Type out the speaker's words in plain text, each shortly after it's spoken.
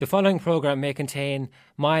The following programme may contain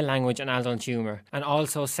mild language and adult humour, and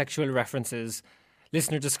also sexual references.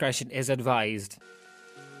 Listener discretion is advised.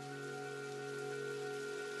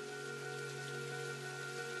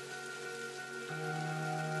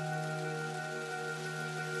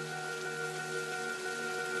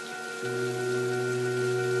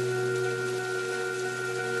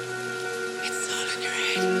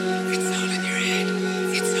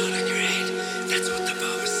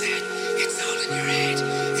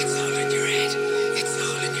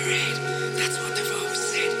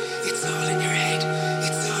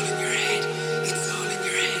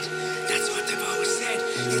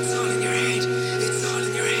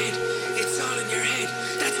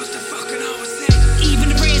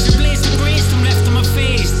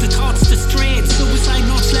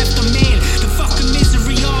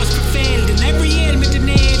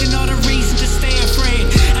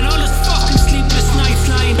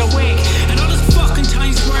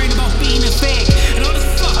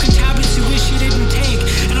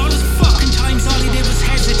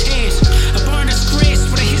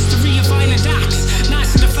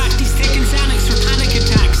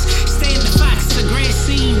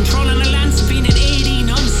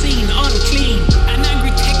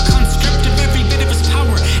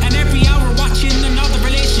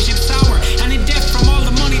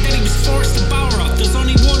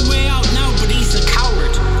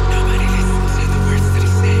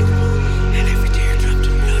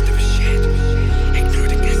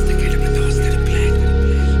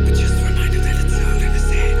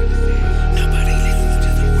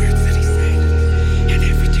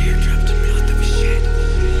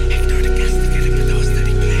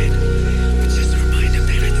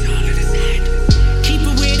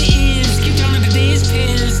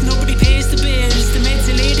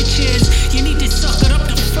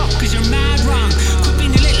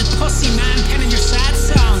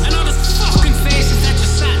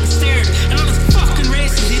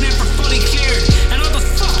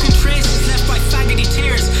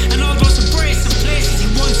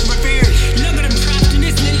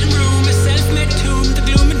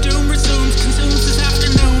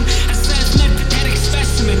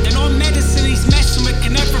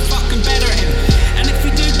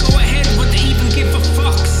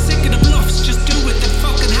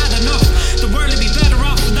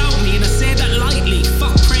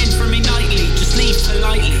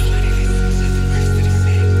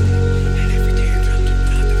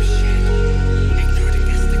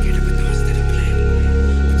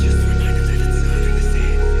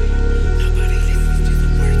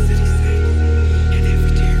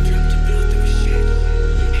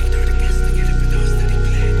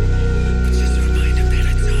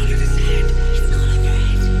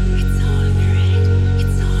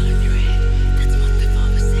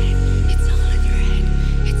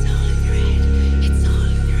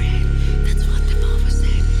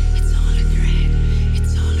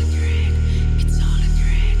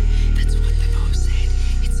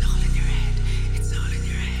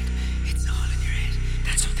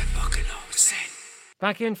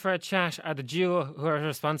 Back in for a chat are the duo who are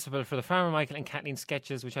responsible for the Farmer Michael and Kathleen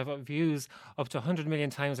sketches, which have views up to 100 million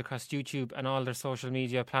times across YouTube and all their social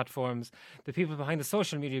media platforms. The people behind the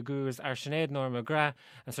social media gurus are Sinead Norma McGrath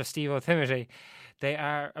and Sir Steve O'Thimity. They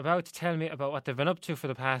are about to tell me about what they've been up to for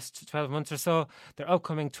the past 12 months or so, their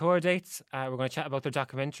upcoming tour dates. We're going to chat about their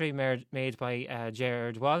documentary made by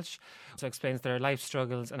Gerard Walsh, which explains their life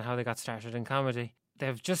struggles and how they got started in comedy.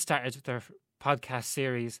 They've just started their podcast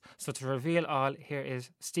series. So to reveal all, here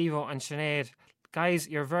is Steve-O and Sinead. Guys,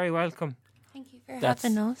 you're very welcome. Thank you for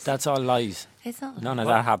having us. That's all lies. It's not. None of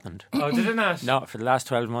that happened. Oh, did it not? No, for the last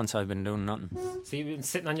 12 months I've been doing nothing. So you've been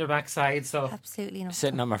sitting on your backside, so... Absolutely not.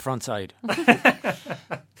 Sitting on my front side.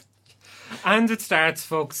 And it starts,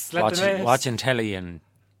 folks. Watching telly and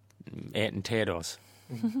eating potatoes.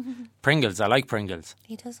 Pringles, I like Pringles.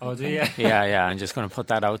 He does. Oh, do you? Yeah. I'm just going to put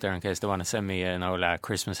that out there in case they want to send me an old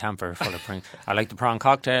Christmas hamper full of Pringles. I like the prawn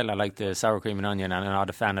cocktail, I like the sour cream and onion, and I'm not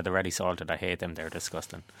a fan of the ready salted. I hate them, they're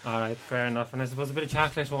disgusting. Alright, fair enough. And I suppose a bit of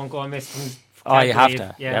chocolate won't go amiss. Oh, you have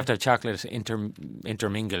to. Yeah. You have to have chocolate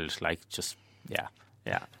intermingled, like just, yeah.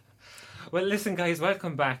 Well, listen, guys,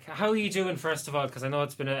 welcome back. How are you doing, first of all? Because I know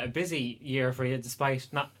it's been a busy year for you, despite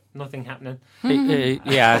nothing happening.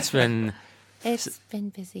 Yeah, it's been... It's been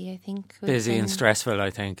busy, I think. Busy and stressful,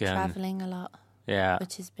 I think. Travelling a lot. Yeah.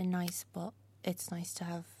 Which has been nice, but it's nice to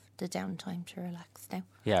have the downtime to relax now.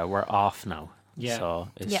 Yeah, we're off now. Yeah. So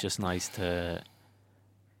it's just nice to...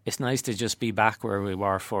 It's nice to just be back where we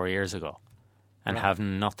were 4 years ago and have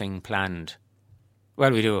nothing planned.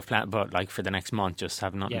 Well, we do have planned, but like for the next month, just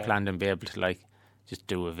have nothing planned and be able to like just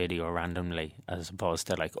do a video randomly, as opposed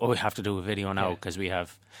to like, oh, we have to do a video now because we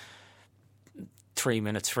have 3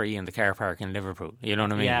 minutes free in the car park in Liverpool. You know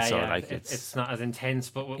what I mean? Yeah, so yeah. like It's not as intense,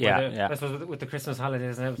 but I suppose with the Christmas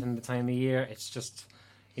holidays and everything, the time of year, it's just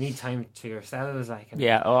you need time to yourselves. Like,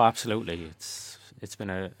 yeah, oh, absolutely. It's been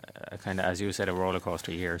a kind of, as you said, a roller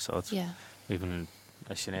coaster year. So it's we've been,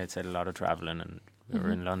 as Sinead said, a lot of travelling, and we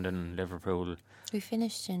were in London, Liverpool. We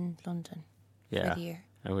finished in London for the year.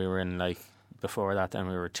 And we were in, like, before that then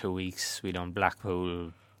we were 2 weeks. We done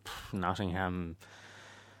Blackpool, Nottingham,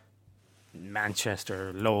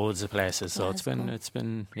 Manchester, loads of places. So it's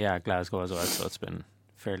been Glasgow as well. So it's been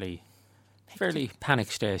fairly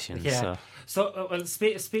panic station. Yeah. So well,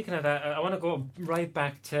 speaking of that, I want to go right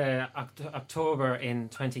back to October in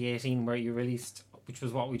 2018, where you released, which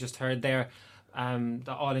was what we just heard there,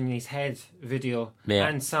 the All in His Head video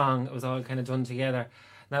and song. It was all kind of done together.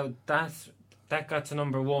 Now that got to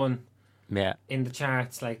number 1. Yeah, in the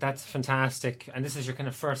charts, like, that's fantastic. And this is your kind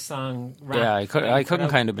of first song. Yeah, I couldn't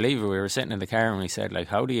kind of believe it. We were sitting in the car and we said, like,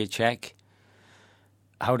 how do you check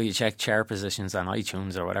chart positions on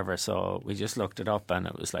iTunes or whatever? So we just looked it up and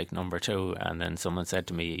it was like number 2. And then someone said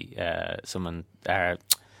to me,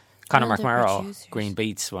 Conor McMorrow, Green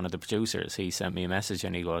Beats, one of the producers, he sent me a message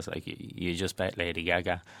and he goes, like, you just bet Lady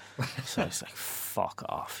Gaga. So I was like, fuck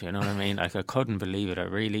off, you know what I mean? Like, I couldn't believe it. I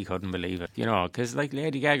really couldn't believe it. You know, because, like,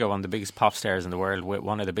 Lady Gaga, one of the biggest pop stars in the world,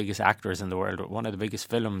 one of the biggest actors in the world, one of the biggest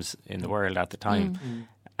films in the world at the time.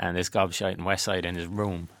 And this gobshite in West Side in his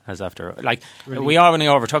room has after, like, really? We only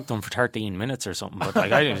overtook them for 13 minutes or something, but,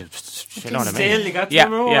 like, I didn't, you know what I mean? Still, you got to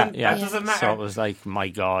number 1. Yeah. That doesn't matter. So it was like, my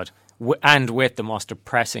God. And with the most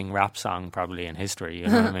depressing rap song probably in history, you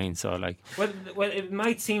know what I mean? So, like, well, it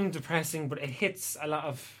might seem depressing, but it hits a lot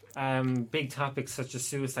of big topics such as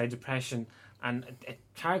suicide, depression, and it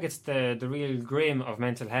targets the real grim of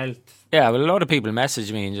mental health. Yeah, well, a lot of people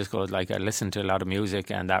message me and just go, like, I listened to a lot of music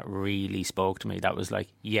and that really spoke to me. That was like,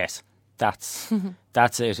 yes, that's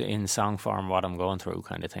it in song form, what I'm going through,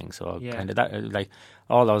 kind of thing. So kind of that, like,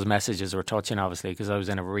 all those messages were touching, obviously, because I was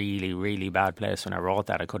in a really, really bad place when I wrote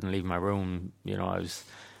that. I couldn't leave my room. You know, I was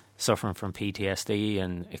suffering from PTSD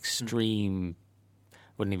and extreme,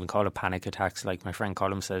 wouldn't even call it panic attacks. Like my friend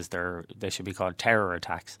Colm says, they should be called terror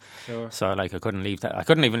attacks. Sure. So, like, I couldn't leave that. I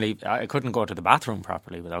couldn't even leave. I couldn't go to the bathroom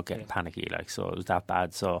properly without getting panicky. Like, so it was that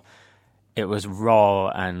bad. So it was raw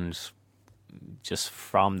and just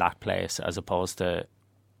from that place, as opposed to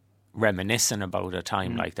reminiscing about a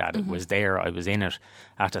time like that. It was there, I was in it.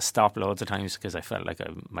 I had to stop loads of times because I felt like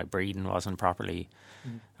my breathing wasn't properly,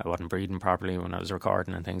 I wasn't breathing properly when I was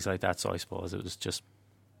recording and things like that. So I suppose it was just,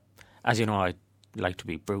 as you know, I like to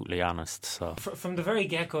be brutally honest. So from the very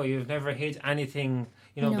get-go, you've never hid anything,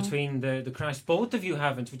 you know, between the crash. Both of you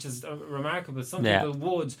haven't, which is remarkable. Some people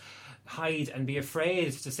would hide and be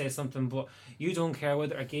afraid to say something, but you don't care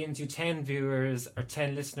whether it gains you 10 viewers or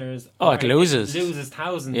 10 listeners. Oh, it loses. It loses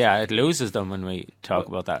thousands. Yeah, it loses them when we talk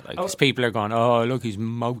about that. Like, 'cause people are going, oh, look, he's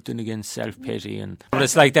mouthing against self-pity, but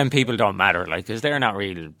it's like, them people don't matter, like, because they're not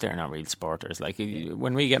real supporters. Like,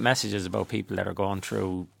 when we get messages about people that are going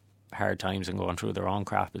through hard times and going through their own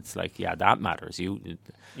crap, it's like, yeah, that matters. The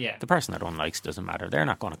person that unlikes doesn't matter. They're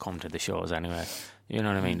not going to come to the shows anyway. You know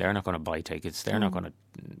what I mean? They're not going to buy tickets. They're not going to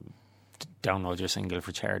download your single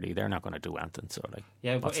for charity. They're not going to do anything. So, like,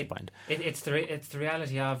 what's the point? It's the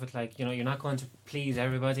reality of it. Like, you know, you're not going to please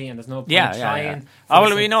everybody, and there's no point trying. Oh,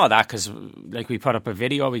 well, we know that because, like, we put up a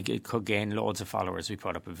video, it could gain loads of followers. We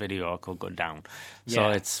put up a video, it could go down. So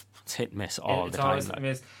it's hit and miss all the time. It's always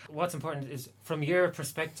miss. What's important is, from your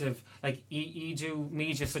perspective, like, you do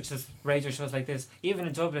media such as radio shows like this, even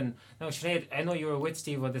in Dublin. Now, Sinead, I know you were with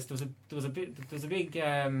Steve on this. There was a big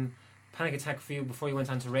panic attack for you before you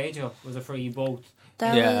went on to radio. Was it for you both?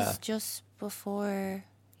 That was just before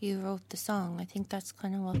you wrote the song. I think that's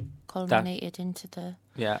kind of what culminated into the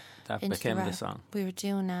became the song. We were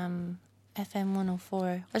doing FM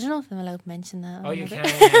 104. I don't know if I'm allowed to mention that. Oh, you can.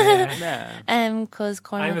 Because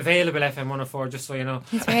I'm available FM 104, just so you know.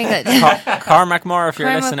 He's very good. Cormac Moore, if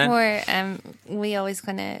you're listening. Cormac Moore, we always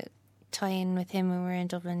kind of tie in with him when we're in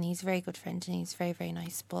Dublin. He's a very good friend and he's very, very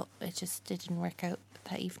nice, but it just didn't work out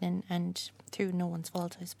that evening, and through no one's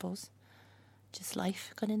fault, I suppose. Just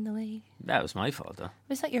life got in the way. That was my fault, though. It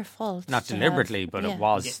was not your fault. Not deliberately, but it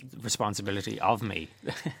was responsibility of me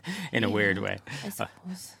in a weird way. I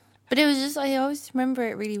suppose. But it was just, I always remember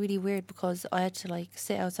it really, really weird because I had to, like,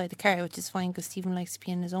 sit outside the car, which is fine because Stephen likes to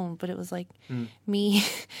be on his own. But it was like me,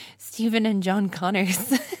 Stephen, and John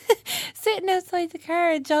Connors sitting outside the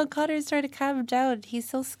car, and John Connors trying to calm him down. He's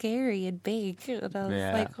so scary and big. And I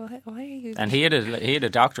was like, why are you? And he had a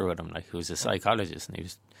doctor with him, like, who was a psychologist, and he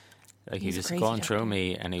was Like, he He's a was crazy going through doctor.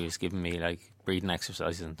 me, and he was giving me like breathing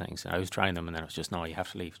exercises and things. And I was trying them, and then it was just, no, you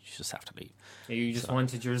have to leave. You just have to leave. You just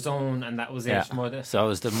wanted your zone, and that was Yeah. it. More than So it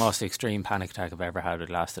was the most extreme panic attack I've ever had. It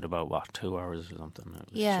lasted about 2 hours or something.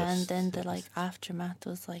 It was Yeah, and just- then it the was- like aftermath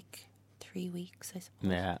was like 3 weeks, I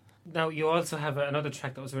suppose. Yeah. Now, you also have another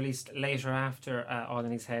track that was released later after All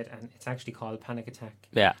in His Head, and it's actually called Panic Attack.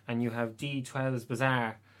 Yeah. And you have D12's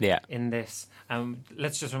Bazaar Yeah. in this.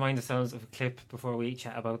 Let's just remind ourselves of a clip before we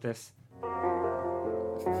chat about this.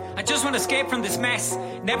 I just want to escape from this mess.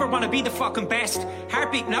 Never want to be the fucking best.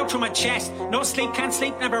 Heart beating out through my chest. No sleep, can't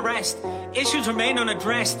sleep, never rest. Issues remain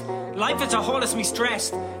unaddressed. Life as a whole has me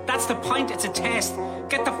stressed. That's the point, it's a test.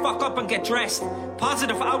 Get the fuck up and get dressed.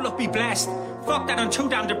 Positive outlook, be blessed. Fuck that, I'm too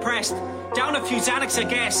damn depressed. Down a few Xanax, I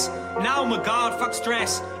guess. Now, my God, fuck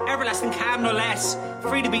stress. Everlasting calm, no less.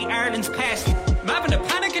 Free to be Ireland's pest. I'm having a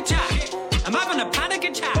panic attack. I'm having a panic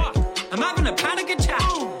attack. I'm having a panic attack.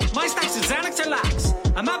 My stacks of Xanax are lax.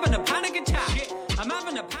 I'm having a panic attack. I'm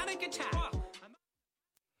having a panic attack.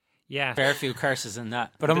 Yeah. Fair few curses in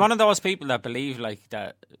that. But I'm one of those people that believe like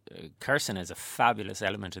that cursing is a fabulous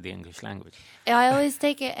element of the English language. I always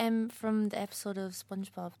take it from the episode of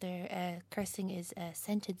SpongeBob there. Cursing is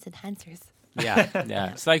sentence enhancers. Yeah,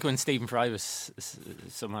 yeah. It's like when Stephen Fry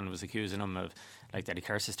someone was accusing him of like that he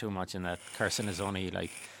curses too much, and that cursing is only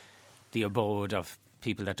like the abode of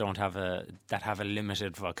people that have a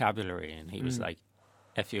limited vocabulary, and he was like,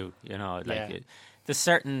 "F you," you know, like Yeah. there's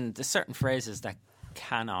certain phrases that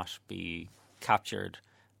cannot be captured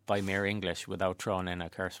by mere English without throwing in a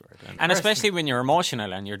curse word, and especially when you're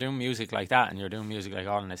emotional and you're doing music like that, and you're doing music like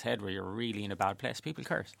All in His Head, where you're really in a bad place, people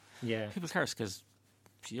curse. Yeah. People curse because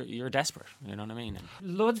you're desperate. You know what I mean?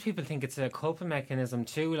 Loads of people think it's a coping mechanism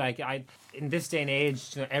too. Like, in this day and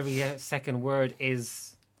age, you know, every second word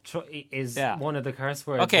is Yeah. one of the curse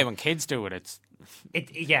words. Okay, when kids do it, it's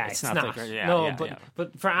it's not not. the- yeah, no, yeah, but yeah.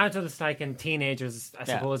 but for adults, like, and teenagers, I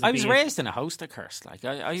suppose. I it'd was be- raised in a house that cursed. Like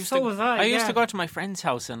I used So to. was I, used yeah. to go to my friend's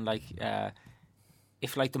house, and like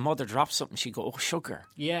if like the mother dropped something, she'd go, "Oh, sugar."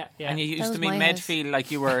 Yeah, yeah. And you used was to be my made house. feel like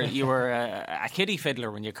you were a kiddie fiddler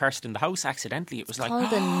when you cursed in the house accidentally. It was like,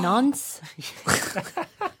 Called a nonce.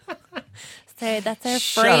 Sorry, that's our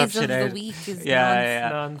Shut up, phrase of the Sinead. week. Is yeah, nonce. yeah.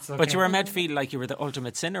 Nonce, But okay. you were made to feel like you were the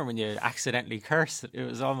ultimate sinner when you accidentally cursed. It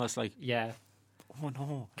was almost like, Yeah. oh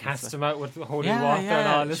no, Cast him out with holy yeah, water and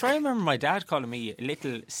all yeah. this. So I remember my dad calling me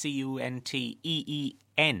little Cunteen.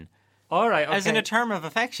 All right, okay. As in a term of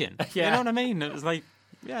affection. Yeah. You know what I mean? It was like,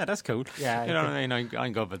 yeah, that's cool. Yeah, You know what I mean?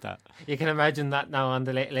 I'm good with that. You can imagine that now on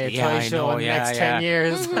the Late Yeah, Troy I show know, in the yeah, next yeah. 10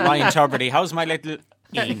 years. Ryan Tuberty, how's my little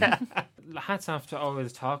Ian? Hats off to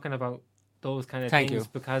always talking about those kind of Thank things you.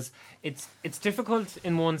 because it's difficult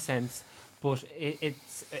in one sense, but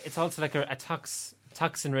it's also like a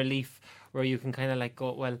toxin relief where you can kind of like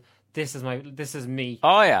go, well, this is me.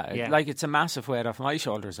 Oh, yeah. Yeah. Like, it's a massive weight off my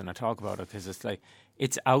shoulders when I talk about it, because it's like,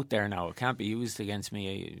 it's out there now. It can't be used against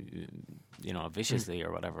me, viciously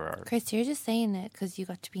or whatever. Or, Chris, you're just saying it because you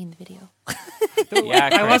got to be in the video. yeah,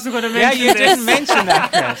 I wasn't going to Yeah, mention you this. didn't mention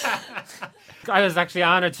that, Chris. I was actually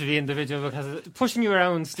honoured to be in the video because pushing you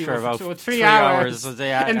around, Steve, For about for 3 hours,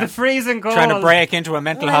 yeah, in yeah. the freezing cold. Trying to break into a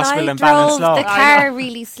mental hospital I in drove Ballinasloe. the car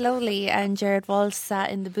really slowly, and Jared Walsh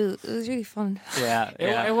sat in the boot. It was really fun. Yeah,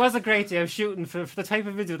 yeah. It was a great day of shooting for the type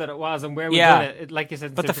of video that it was and where we Yeah. did it. Like you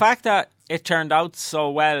said, But the fact that it turned out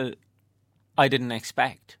so well, I didn't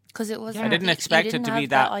expect. Because it was. I didn't expect it to be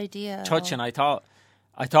that idea. touching. I thought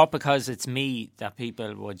because it's me that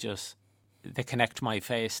people would just they connect my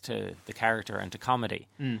face to the character and to comedy,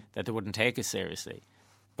 that they wouldn't take us seriously.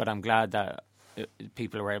 But I'm glad that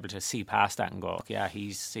people were able to see past that and go, yeah,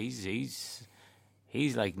 he's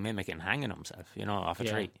like mimicking hanging himself, off a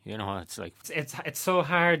Yeah. tree. It's like it's so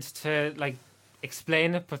hard to like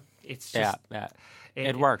explain it, but it's just yeah.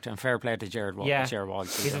 It worked, and fair play to Jared Walsh. Yeah. Jared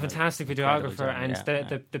Walsh. He's a fantastic incredible videographer, job, and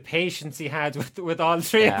yeah, the patience he had with all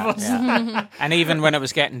three of us. Yeah. And even when it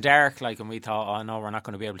was getting dark, like, and we thought, oh no, we're not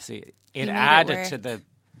going to be able to see it, He it made it added work. to the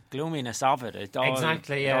gloominess of it. It all,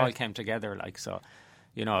 Exactly, it yeah. all came together, like, so,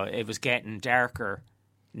 it was getting darker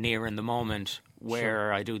near in the moment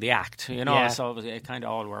where I do the act, Yeah. so it kind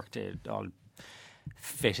of all worked, it all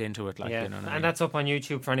fit into it, like, Yeah, you know what I mean? and that's up on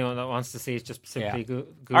YouTube for anyone that wants to see it. Just simply Yeah.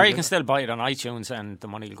 Google Or you it. can still buy it on iTunes and the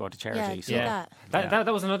money will go to charity. Yeah, so. do that.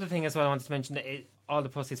 That was another thing as well I wanted to mention. That all the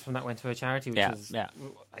proceeds from that went to a charity, which Yeah, is, yeah.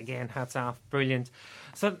 again, hats off. Brilliant.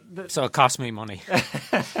 So, So it cost me money.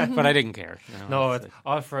 But I didn't care. no, it's it's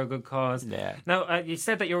all for a good cause. Yeah. Now, you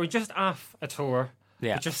said that you were just off a tour.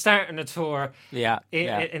 Yeah. But you're starting a tour Yeah,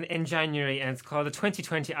 in January, and it's called the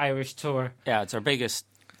 2020 Irish Tour. Yeah, it's our biggest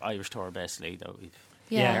Irish tour, basically, that we've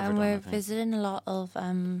Yeah, ever and done, I we're think. visiting a lot of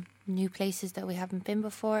new places that we haven't been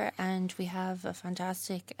before, and we have a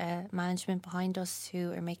fantastic management behind us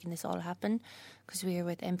who are making this all happen, because we are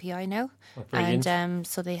with MPI now. And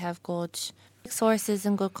so they have good sources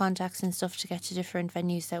and good contacts and stuff to get to different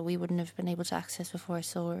venues that we wouldn't have been able to access before,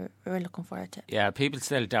 so we're looking forward to it. Yeah, people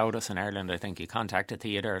still doubt us in Ireland. I think you contact a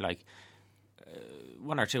theatre, like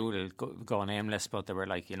one or two will go nameless, but they were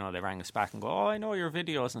like, you know, they rang us back and go, oh, I know your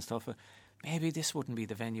videos and stuff. Maybe this wouldn't be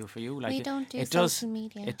the venue for you. Like, we don't do social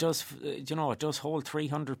media. It does, you know, it does hold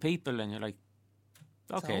 300 people, and you're like,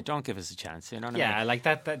 okay, so? Don't give us a chance. You know what I mean? Yeah, like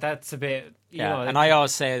that's a bit. You know, and I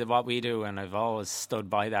always say that what we do, and I've always stood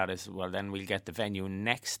by that, is well, then we'll get the venue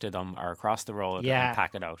next to them or across the road and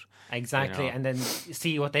pack it out. Exactly, you know? And then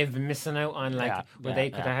see what they've been missing out on. Like, they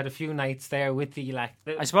could have had a few nights there with the like.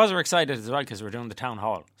 I suppose we're excited as well because we're doing the town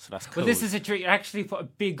hall, so that's cool. But this is a treat. You actually put a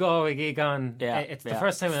big Galway gig on. Yeah, it's the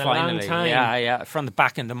first time in a long time. Yeah, from the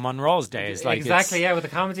back in the Monroe's days. Like exactly, with the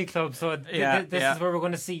comedy club. So this is where we're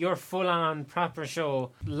going to see your full-on proper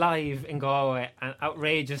show live in Galway, and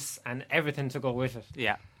outrageous and everything to go with it.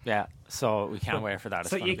 Yeah. So we can't wait for that.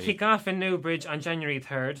 So you kick off in Newbridge on January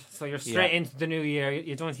 3rd. So you're straight into the new year.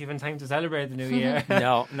 You don't even have time to celebrate the new year.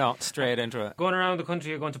 No, straight into it. Going around the country,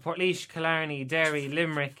 you're going to Portlaoise, Killarney, Derry,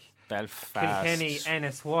 Limerick, Belfast, Kilkenny,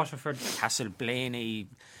 Ennis, Waterford, Castleblaney.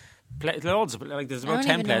 Loads of, like, there's about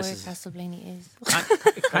 10 places. I don't even know where Castleblaney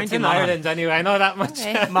is. Kind of in Ireland anyway. I know that much.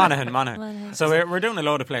 Okay. Monaghan. So we're doing a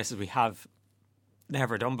load of places we have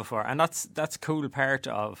never done before, and that's a cool part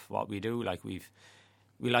of what we do. Like we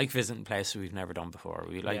like visiting places we've never done before.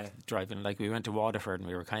 We like driving. Like we went to Waterford and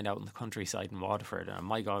we were kind of out in the countryside in Waterford, and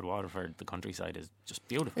my God, Waterford, the countryside is just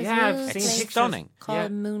beautiful. I've seen it's stunning.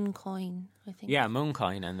 Called Mooncoin, I think. Yeah,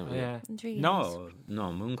 Mooncoin, and it's really no,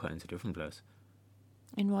 Mooncoin's a different place.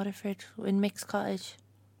 In Waterford, in Mick's Cottage.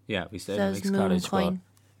 Yeah, we stayed in Mick's Cottage. Mooncoin.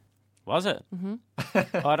 Was it?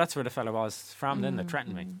 Mm-hmm. Oh, that's where the fella was from. Then they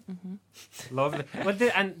threatened me. Mm-hmm. Lovely. Well,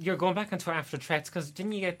 and you're going back into after threats, because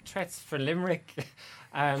didn't you get threats for Limerick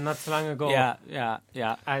not so long ago?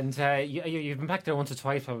 Yeah. And you've been back there once or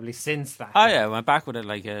twice probably since that. Oh yeah, I went back with it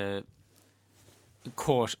like a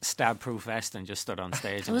quote stab-proof vest and just stood on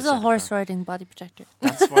stage. It was a horse riding body protector.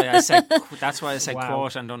 That's why I said wow.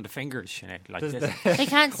 Quote and on the fingers, Sinead, like this. They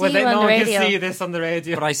can't see you on the radio. Can see this on the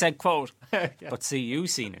radio. But I said quote. But see you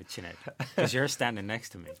seen it, Sinead, because you're standing next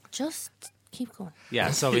to me. Just keep going.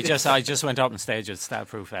 Yeah, so I just went up on stage with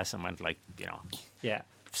stab-proof vest and went like, you know,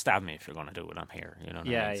 stab me if you're going to do it. I'm here, you know.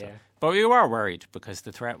 What I mean? So, but we were worried because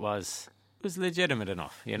the threat was legitimate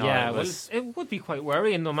enough, you know. Yeah, it would be quite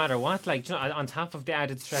worrying no matter what. Like, you know, on top of the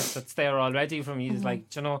added stress that's there already from you,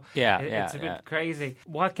 like, you know, it's a bit crazy.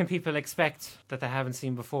 What can people expect that they haven't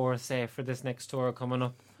seen before, say, for this next tour coming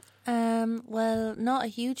up? Well, not a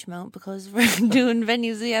huge amount, because we're doing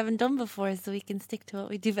venues we haven't done before, so we can stick to what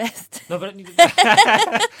we do best. No, but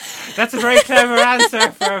that's a very clever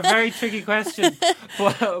answer for a very tricky question.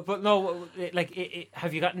 But no, like,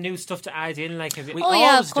 have you got new stuff to add in? Like,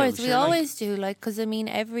 of course, we always do. Like, because I mean,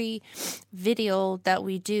 every video that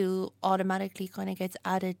we do automatically kind of gets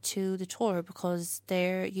added to the tour, because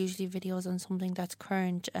they're usually videos on something that's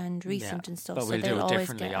current and recent and stuff. But so we'll do it always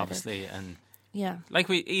differently, obviously, and. Yeah. Like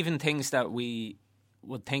even things that we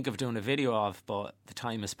would think of doing a video of, but the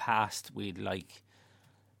time has passed,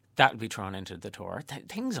 that'll be thrown into the tour.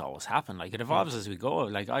 Things always happen. Like, it evolves as we go.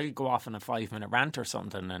 Like, I'll go off on a 5-minute rant or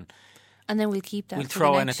something, and then we'll keep that. We'll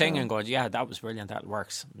throw in a thing and go, yeah, that was brilliant, that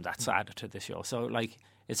works. That's added to the show. So, like,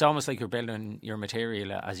 it's almost like you're building your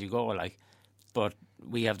material as you go, like, but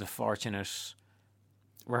we have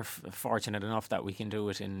we're fortunate enough that we can do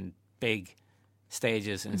it in big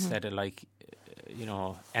stages instead of, like, you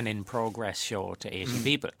know, an in-progress show to 80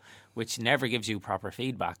 people, which never gives you proper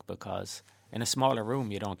feedback, because in a smaller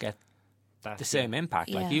room you don't get the same impact.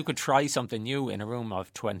 Yeah. Like, you could try something new in a room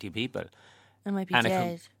of 20 people it might be and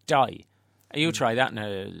dead. It could die. You try that in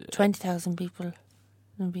a 20,000 people, it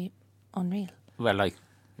would be unreal. Well, like,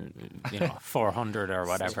 you know, 400 or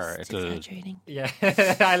whatever. It's exaggerating. Yeah,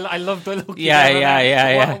 I love the look.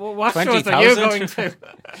 Yeah. What shows are you going to?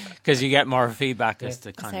 Because you get more feedback as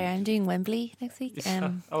to kind of. Sorry, I'm doing Wembley next week.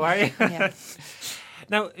 Oh, are you? Yeah.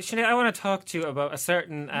 Now, Sinead, I want to talk to you about a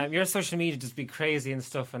certain. Your social media just be crazy and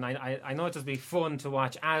stuff, and I know it does be fun to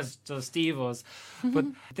watch, as does Steve-O's. But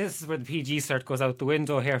this is where the PG cert goes out the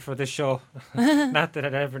window here for this show. Not that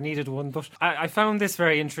it ever needed one, but I found this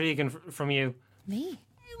very intriguing from you. Me?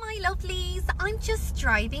 My lovelies, I'm just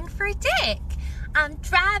driving for dick. I'm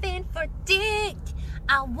driving for dick.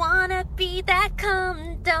 I wanna be that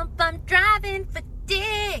cum dump. I'm driving for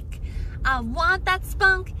dick. I want that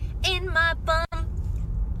spunk in my bum.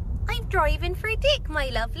 I'm driving for dick, my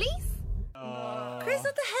lovelies. Chris,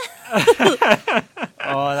 what the hell?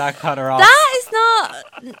 Oh, that cut her off. That is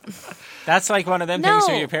not. That's like one of them things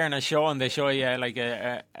where No. you appear in a show and they show you like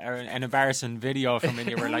an embarrassing video from when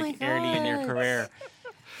you were Oh like my early in your God. career.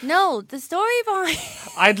 No, the story behind.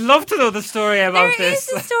 I'd love to know the story about There this.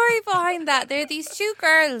 is a story behind that. There are these two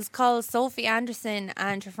girls called Sophie Anderson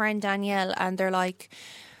and her friend Danielle, and they're like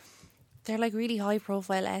really high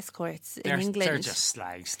profile escorts in England. They're just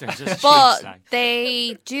slags. They're just But shit slags.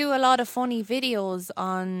 they do a lot of funny videos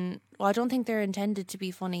on. Well, I don't think they're intended to be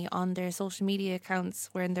funny on their social media accounts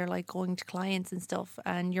when they're like going to clients and stuff.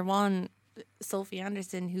 And you're one, Sophie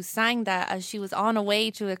Anderson, who sang that as she was on her way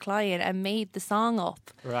to a client and made the song up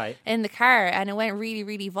Right. in the car, and it went really,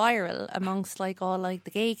 really viral amongst like all like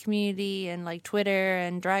the gay community and like Twitter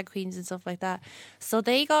and drag queens and stuff like that. So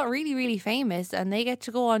they got really, really famous, and they get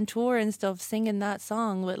to go on tour and stuff singing that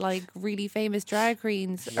song with like really famous drag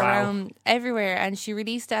queens Wow. around everywhere. And she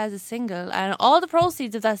released it as a single, and all the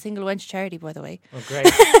proceeds of that single went to charity, by the way. Oh, great.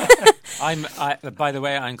 By the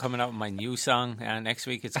way, I'm coming out with my new song next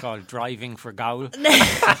week. It's called "Driving for Gaul."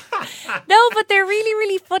 No, but they're really,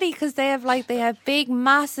 really funny because they have big,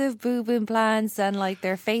 massive boob implants, and like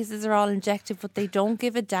their faces are all injected, but they don't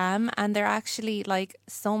give a damn. And they're actually like,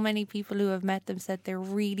 so many people who have met them said they're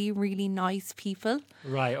really, really nice people,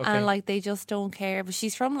 Right, okay. and like they just don't care. But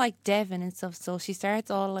she's from like Devon and stuff, so she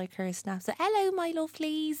starts all like her snaps, like, "Hello, my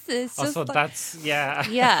lovelies." It's just so like, that's, yeah.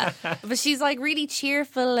 yeah, but she's like really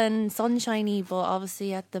cheerful and sunshiny, but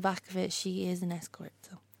obviously at the back of it, she is an escort.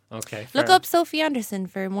 So. Okay. Look fair. up Sophie Anderson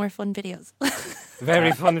for more fun videos.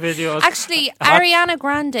 Very fun videos. Actually, Ariana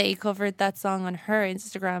Grande covered that song on her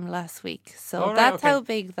Instagram last week. So Oh, right, that's okay. how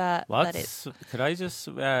big that is. Could I just?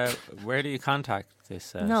 Where do you contact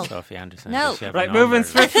this No. Sophie Anderson? No. Does she have a Right, number? moving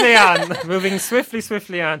swiftly on. Moving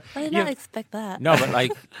swiftly on. I did You've- not expect that. No, but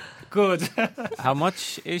like, Good. how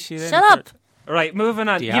much is she? Then Shut for- up. Right, moving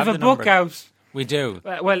on. Do you You have have a the book number? out. We do.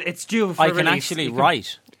 Well, it's due for I can release. actually You can-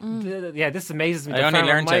 write. Yeah, this amazes me. I The only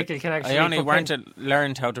Farmer learned Michael it. can actually I only put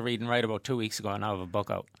learned how to read and write about 2 weeks ago, and now I have a book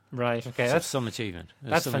out. Right, okay. So That's some achievement. It's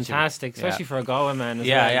That's some achievement. fantastic, especially for a Galway man as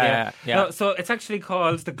Yeah, well. yeah. No, so it's actually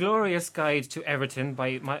called The Glorious Guide to Everton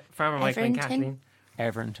by Farmer Michael and Everington? Kathleen.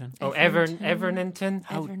 Everton. Oh, Everton. Evernington.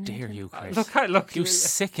 How Everton. dare you, Chris? Look, You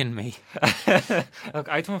sicken me. look,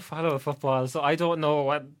 I don't follow football, so I don't know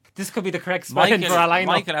what this could be the correct spelling for all I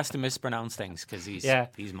know. Michael has to mispronounce things because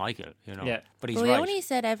he's Michael, you know. Yeah. But he's Well, we right. only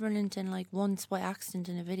said Everington like once by accident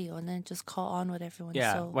in a video, and then it just caught on with everyone.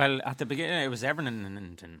 Yeah, So. well, at the beginning it was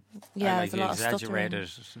Everton. Yeah, I there's a lot of exaggerated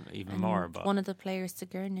even and more, but one of the players,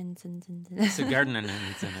 Sigourney's it's a garden and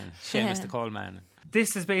Seamus Yeah. the Coal Man.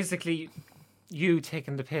 This is basically you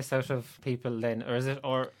taking the piss out of people, then, or is it,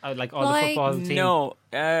 or like all Like, the football team? No,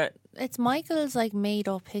 It's Michael's like made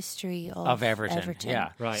up history of Everton. Yeah,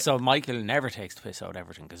 Right. So Michael never takes the piss out of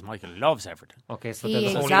Everton because Michael loves Everton. Okay, so He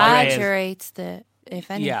there's only grade. exaggerates the, if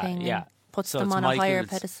anything, yeah. and puts So them it's on a higher Michael's-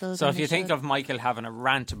 pedestal. So than if you they think should. of Michael having a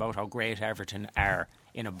rant about how great Everton are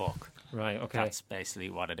in a book, Right. Okay. that's basically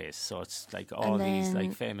what it is. So it's like all And these then-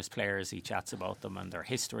 like famous players. He chats about them and their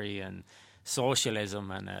history and socialism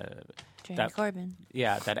and Jeremy that- Corbyn.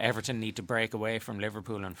 yeah, that Everton need to break away from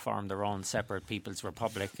Liverpool and form their own separate People's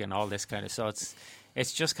Republic and all this kind of. So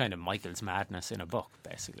it's just kind of Michael's madness in a book,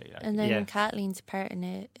 basically. Like, And then Yeah. Kathleen's part in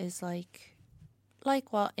it is like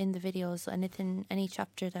what in the videos, any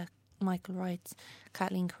chapter that Michael writes,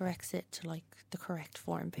 Kathleen corrects it to like the correct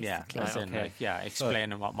form, yeah, basically. as in, okay. like, yeah,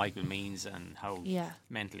 explaining what Michael means and how Yeah.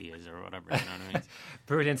 mental he is or whatever. You know what I mean?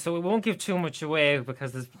 Brilliant. So we won't give too much away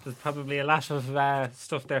because there's probably a lot of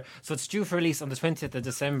stuff there. So it's due for release on the 20th of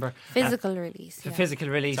December. Physical release. The Yeah. physical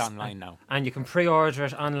release. It's online now. And you can pre-order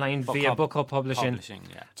it online Book via Hub Book Hub Publishing.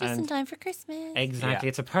 Yeah. Just in and- time for Christmas. Exactly. Yeah.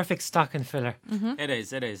 It's a perfect stocking filler It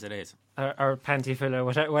is. or panty filler,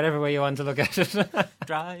 whatever way you want to look at it.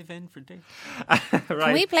 Driving for dick. Can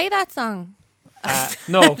right. we play that song?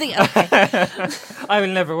 No, Okay. I will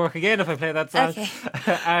never work again if I play that song.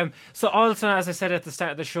 Okay. So also, as I said at the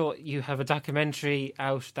start of the show, you have a documentary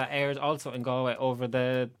out that aired also in Galway over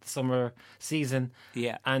the summer season.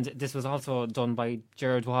 Yeah. And this was also done by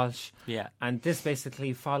Gerard Walsh. Yeah. And this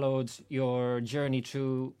basically followed your journey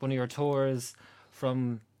through one of your tours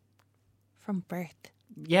from... From birth.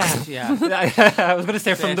 Yeah. Yeah. I was going to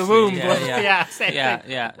say from the Basically, womb, yeah, but yeah. yeah, same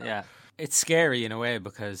thing. Yeah. It's scary in a way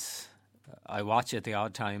because I watch it the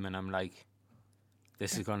odd time and I'm like,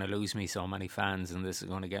 this is going to lose me so many fans and this is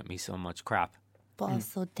going to get me so much crap. But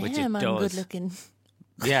also, Which it damn, I'm does. good looking.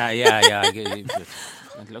 Yeah.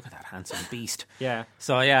 Look at that handsome beast. Yeah.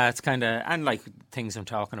 So yeah, it's kind of, and like things I'm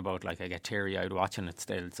talking about, like I get teary eyed watching it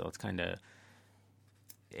still. So it's kind of,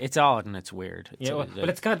 it's odd and it's weird. Yeah, well,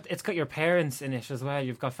 it's got your parents in it as well.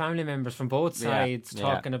 You've got family members from both sides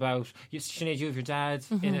talking about. Sinead, you have your dad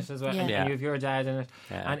in it as well, and you have your dad in it,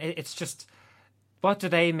 and it's just, what do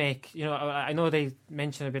they make? You know, I know they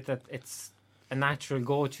mention a bit that it's a natural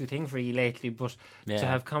go-to thing for you lately, but to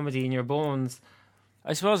have comedy in your bones.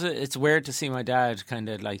 I suppose it's weird to see my dad kind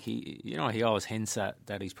of like he always hints at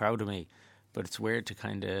that he's proud of me, but it's weird to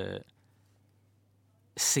kind of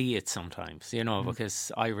see it sometimes, you know,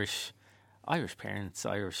 because Irish parents,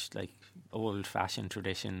 like old-fashioned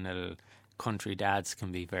traditional country dads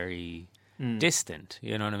can be very distant.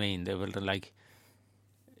 You know what I mean? They will like.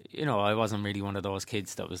 You know, I wasn't really one of those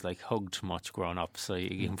kids that was like hugged much growing up, so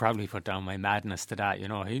you can probably put down my madness to that. You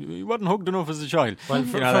know, he wasn't hugged enough as a child.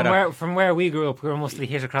 Well, from where we grew up, we were mostly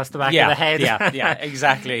hit across the back of the head. Yeah,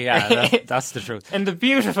 exactly. Yeah, that's the truth. In the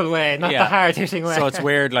beautiful way, not the hard hitting way. So it's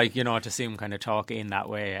weird, like, you know, to see him kind of talk in that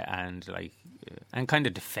way and like and kind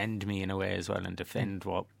of defend me in a way as well, and defend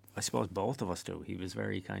what I suppose both of us do. He was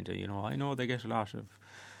very kind of, you know, I know they get a lot of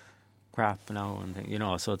crap now, and you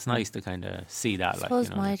know, so it's nice to kind of see that. I suppose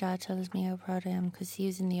like, you know, my dad tells me how proud I am because he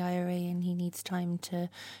was in the IRA and he needs time to,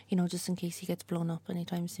 you know, just in case he gets blown up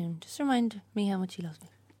anytime soon. Just remind me how much he loves me.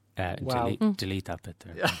 Delete that bit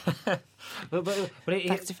there. but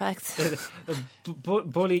Facts are facts.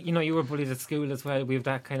 Bully, you know, you were bullied at school as well. We have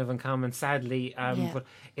that kind of in common, sadly. But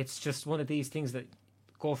it's just one of these things that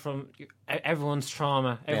go from everyone's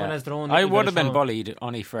trauma. Everyone has their own. I would have been bullied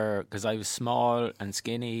only because I was small and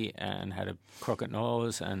skinny and had a crooked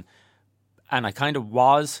nose, and I kind of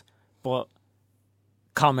was, but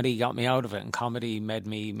comedy got me out of it, and comedy made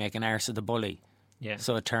me make an arse of the bully. Yeah.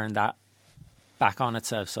 So it turned that back on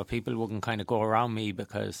itself, so people wouldn't kind of go around me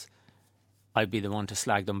because I'd be the one to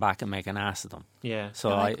slag them back and make an ass of them. Yeah. So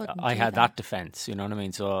No, I had that defence, you know what I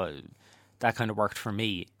mean? So that kind of worked for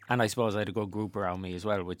me. And I suppose I had a good group around me as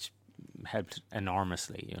well, which helped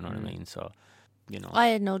enormously, you know what I mean? So, you know. I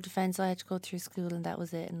had no defence. I had to go through school and that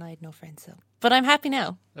was it, and I had no friends. So, but I'm happy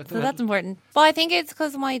now. So that's important. But I think it's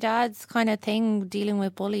because my dad's kind of thing dealing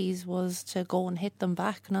with bullies was to go and hit them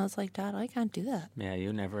back. And I was like, Dad, I can't do that. Yeah, you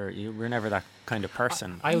were never that kind of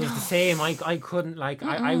person. I was the same. I couldn't, like,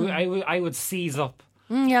 I would seize up.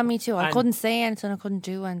 Yeah, me too. I couldn't say anything. I couldn't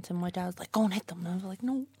do anything. My dad was like, go and hit them. And I was like,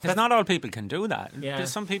 no. Because not all people can do that. Yeah.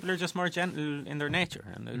 Because some people are just more gentle in their nature,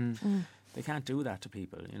 and they can't do that to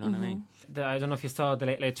people, you know what I mean? I don't know if you saw the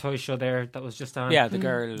Late Late Toy show there that was just on. Yeah, the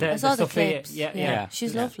girl. I saw the Sophia, clips. yeah.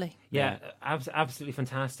 She's lovely. Yeah, absolutely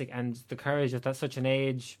fantastic, and the courage at such an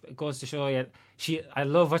age, it goes to show you. I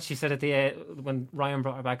love what she said at the when Ryan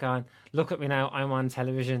brought her back on. Look at me now, I'm on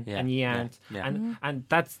television, and ye aren't. Yeah. And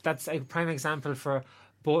that's a prime example for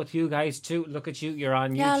both you guys too. Look at you, you're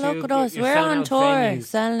on YouTube. Yeah, look at us. You're We're on tour, venues.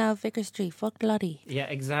 selling out Vicar Street. Fuck bloody. Yeah,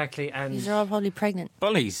 exactly. And These are all probably pregnant.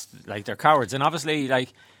 Bullies, like, they're cowards, and obviously,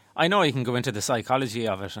 like, I know you can go into the psychology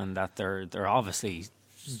of it, and that they're obviously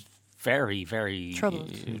very, very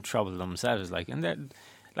troubled themselves. Like, and then,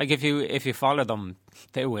 like, if you follow them,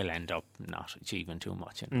 they will end up not achieving too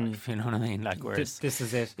much in life. You know what I mean? Like, whereas this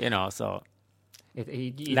is it. You know, so.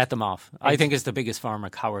 Let them off. I think it's the biggest form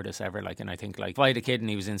of cowardice ever. Like, and I think, like, if I had a kid and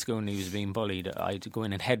he was in school and he was being bullied, I'd go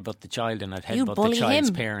in and headbutt the child, and I'd headbutt the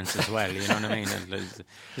child's parents as well. You know what I mean?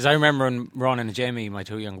 Because I remember when Ronan and Jamie, my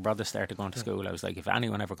two younger brothers, started going to school, I was like, if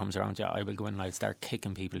anyone ever comes around, I will go in and I'll start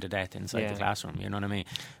kicking people to death inside the classroom. You know what I mean?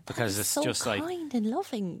 Because it's so just like kind and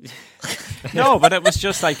loving. No, but it was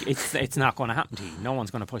just like it's not going to happen to you. No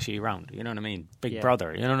one's going to push you around. You know what I mean? Big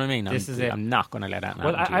brother. You know what I mean? I'm not going to let that happen.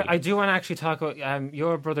 Well, I do want to actually talk about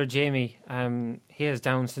your brother Jamie. He has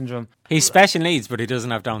Down syndrome. He's special needs, but he doesn't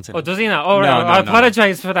have Down syndrome. Oh, does he not? Oh, no, I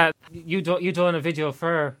apologise for that. You done a video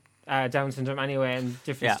for Down syndrome anyway, and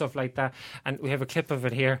different stuff like that, and we have a clip of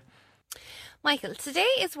it here. Michael, today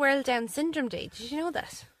is World Down Syndrome Day. Did you know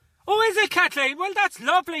that? Oh, is it, Kathleen? Well, that's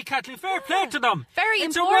lovely, Kathleen. Fair play to them.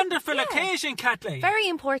 It's a wonderful occasion, Kathleen. Very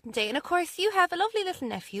important day. And of course, you have a lovely little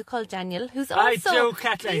nephew called Daniel, who's also... I do,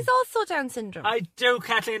 Kathleen. He's also Down syndrome. I do,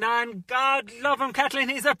 Kathleen. And God love him, Kathleen.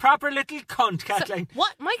 He's a proper little cunt, Kathleen. So,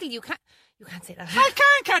 what? Michael, you can't say that. I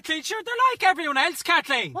can, Kathleen. Sure, they're like everyone else,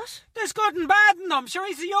 Kathleen. What? There's good and bad in them. Sure,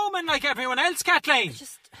 he's a human like everyone else, Kathleen.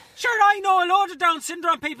 Sure, I know a load of Down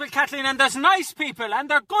syndrome people, Kathleen, and there's nice people, and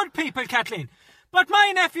they're good people, Kathleen. But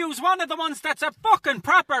my nephew's one of the ones that's a fucking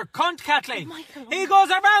proper cunt, Kathleen. Michael, he goes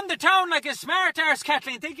around the town like a smart arse,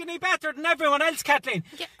 Kathleen, thinking he's better than everyone else, Kathleen.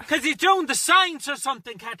 Because he's doing the science or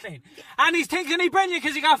something, Kathleen. And he's thinking he's brilliant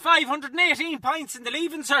because he got 518 points in the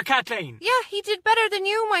Leaving Cert, Kathleen. Yeah, he did better than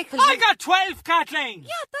you, Michael. I got 12, Kathleen.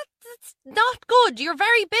 Yeah, that's not good. You're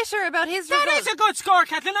very bitter about his result. That is a good score,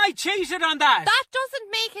 Kathleen. I cheated on that. That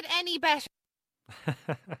doesn't make it any better.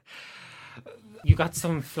 You got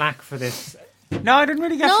some flack for this. No, I didn't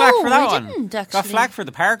really get No, flack for that we one. didn't, Got actually. flack for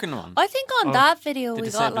the parking one. I think on that video the we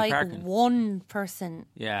got disabled like parking. one person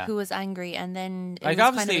Yeah. who was angry, and then it Like, was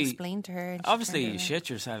kind of obviously- explained to her. And she Obviously, turned you it around. shit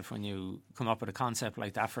yourself when you come up with a concept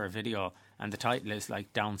like that for a video, and the title is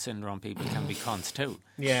like Down syndrome people can be cunts too.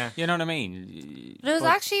 Yeah. You know what I mean? But it was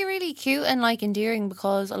actually really cute and like endearing,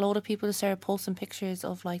 because a lot of people started posting pictures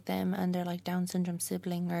of like them and their like Down syndrome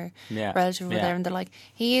sibling or Yeah, relative or yeah. whatever, and they're like,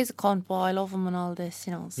 he is a cunt, but I love him and all this,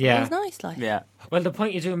 you know. So Yeah. it was nice, like. Yeah. Well, the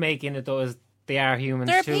point you do make in it though is they are humans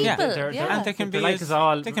They're too. people, They're- yeah. And they can be they're like as, us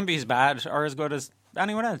all. they can be as bad or as good as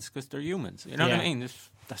anyone else because they're humans. You know what I Yeah. mean?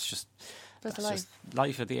 That's just That's just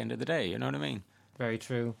life at the end of the day. You know what I mean? Very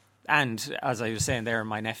true. And as I was saying there,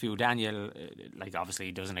 my nephew Daniel, like obviously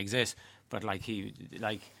he doesn't exist, but like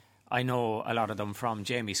I know a lot of them from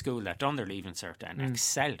Jamie's school that done their leaving cert and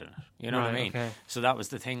excelled in it. You know what I Right, mean? okay. So that was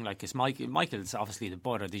the thing. Like, cause Michael's obviously the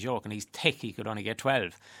butt of the joke, and he's thick. He could only get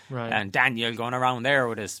 12, Right. and Daniel going around there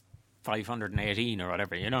with his 518 or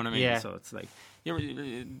whatever. You know what I mean? Yeah. So it's like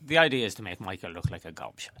the idea is to make Michael look like a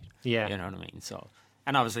gobshite. Yeah. You know what I mean? So.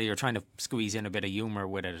 And obviously, you're trying to squeeze in a bit of humour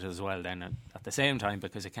with it as well. Then at the same time,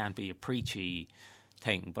 because it can't be a preachy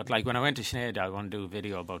thing. But like when I went to Sinead, I want to do a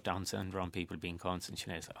video about Down syndrome people being cunts, and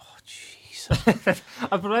Sinead's like, "Oh, jeez."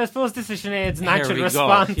 But I suppose this is Sinead's Here natural we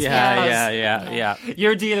response. go. Yeah, because yeah.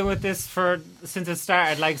 You're dealing with this since it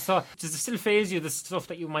started. Like, so does it still faze you, the stuff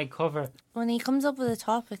that you might cover? When he comes up with a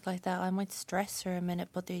topic like that, I might stress for a minute,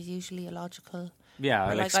 but there's usually a logical. Yeah,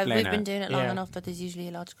 I'll like explain we've it. been doing it long Yeah. enough that there's usually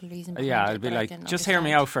a logical reason. behind Yeah, it, I'll be but I like, can just hear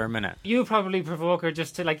me understand. out for a minute. You probably provoke her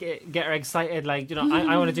just to like get her excited. Like, you know,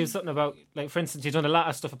 I want to do something about, like, for instance, you've done a lot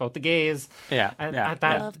of stuff about the gays. Yeah, And yeah, at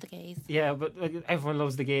that, I love the gays. Yeah, but like, everyone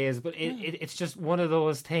loves the gays. But it's just one of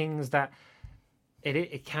those things that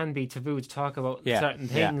it can be taboo to talk about Yeah, certain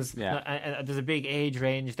yeah, things. yeah. And there's a big age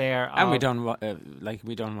range there. And we of- done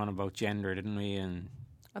we done one about gender, didn't we? And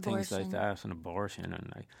things like Abortion. that, and abortion,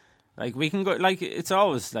 and like we can go. Like it's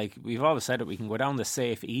always like we've always said it. We can go down the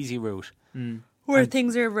safe, easy route. Where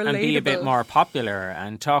things are relatable. And be a bit more popular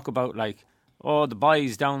and talk about like, oh, the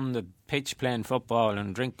boys down the pitch playing football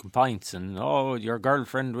and drinking pints, and oh, your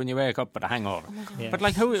girlfriend when you wake up with a hangover. Yeah. But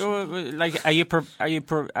like, who like are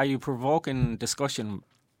you provoking discussion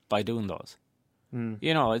by doing those?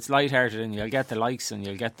 You know, it's lighthearted, and you'll get the likes and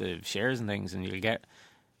you'll get the shares and things, and you'll get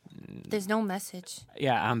There's no message.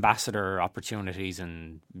 ambassador opportunities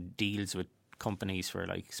and deals with companies for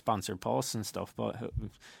like sponsored posts and stuff. But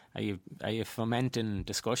are you fomenting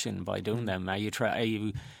discussion by doing them? Are you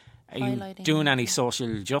Highlighting doing any it.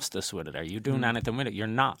 social justice with it? Are you doing anything with it? You're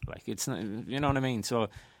not. Like, it's not, you know what I mean? So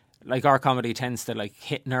like our comedy tends to like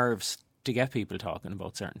hit nerves to get people talking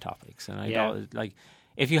about certain topics, and I don't, like,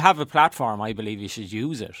 if you have a platform, I believe you should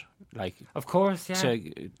use it, like, Of course, yeah.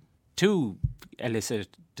 to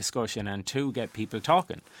elicit discussion and to get people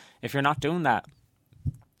talking. If you're not doing that,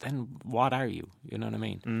 then what are you? You know what I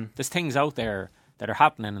mean? There's things out there that are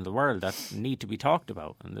happening in the world that need to be talked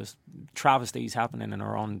about, and there's travesties happening in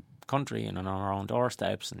our own country and on our own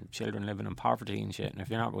doorsteps, and children living in poverty and shit. And if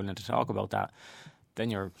you're not willing to talk about that, then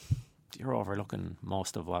you're overlooking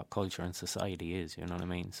most of what culture and society is. You know what I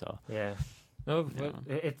mean? So Yeah. No, but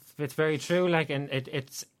it's very true. Like, and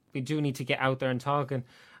it's we do need to get out there and talking.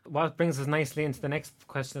 What brings us nicely into the next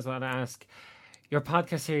question is what I ask. Your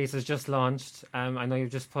podcast series has just launched. I know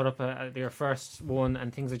you've just put up your first one,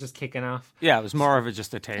 and things are just kicking off. yeah, it was more of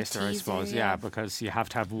just a taster, I teaser, suppose. yeah. Yeah, because you have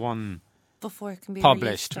to have one Before it can be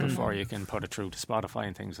published released. before you can put it through to Spotify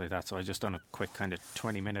and things like that. So I just done a quick kind of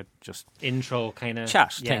 20-minute just Intro kind of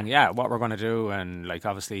chat thing. Yeah, what we're going to do, and like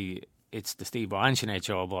obviously it's the Steve and Sinead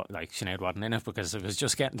show, but like Sinead wasn't in it because it was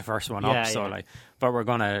just getting the first one Yeah, up. So yeah. like, but we're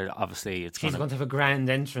gonna obviously it's She's gonna going to have a grand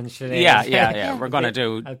entrance today. yeah. We're gonna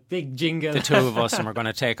do a big jingle. the two of us, and we're going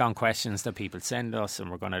to take on questions that people send us,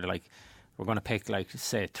 and we're going to pick like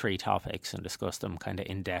say 3 topics and discuss them kind of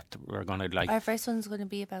in depth. We're going to like Our first one's going to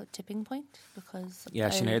be about Tipping Point, because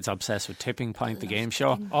Sinead's obsessed with Tipping Point, the game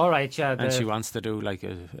show. All right, yeah. And she wants to do like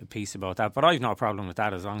a piece about that, but I've no problem with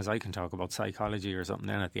that as long as I can talk about psychology or something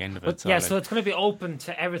then at the end of it. But So, yeah, like, so it's going to be open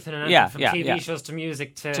to everything and Yeah, anything, from yeah, TV yeah. shows to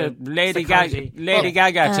music to Lady psychology.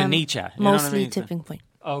 Gaga to Nietzsche. You know what I mostly mean? Tipping Point.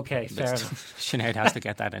 Okay, fair enough. Sinead has to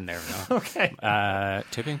get that in there. No? Okay.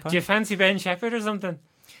 Tipping Point. Do you fancy Ben Shepherd or something?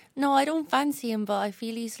 No, I don't fancy him, but I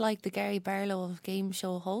feel he's like the Gary Barlow of game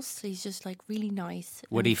show hosts. He's just like really nice.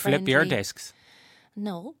 Would and he flip your friendly. discs?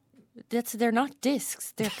 No, they're not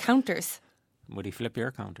discs. They're counters. Would he flip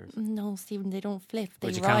your counters? No, Stephen, they don't flip. They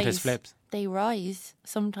Would you rise. count his flips? They rise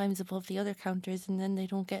sometimes above the other counters, and then they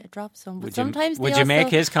don't get dropped on. But Would sometimes you they make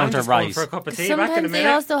also, his I'm counter just going rise? for a cup of tea back in a sometimes they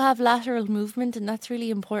minute. also have lateral movement, and that's really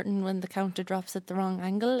important when the counter drops at the wrong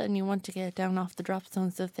angle, and you want to get it down off the drop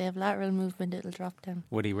zone. So if they have lateral movement, it'll drop down.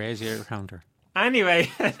 Would he raise your counter? Anyway,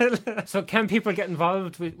 so can people get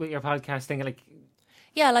involved with your podcasting? Like,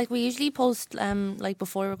 Yeah, like we usually post like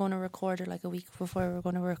before we're going to record, or like a week before we're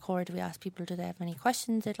going to record, we ask people do they have any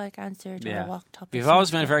questions they'd like answered or what topics. We've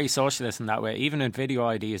always been very socialist in that way, even in video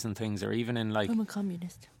ideas and things, or even in like... I'm a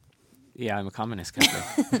communist. Yeah, I'm a communist.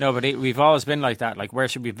 No, but we've always been like that. Like, where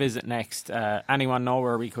should we visit next? Anyone know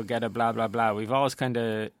where we could get a blah, blah, blah? We've always kind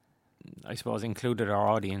of, I suppose, included our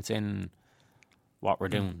audience in what we're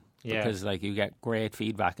doing. Yeah. Because, like, you get great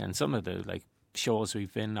feedback. And some of the, like, shows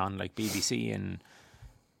we've been on, like BBC and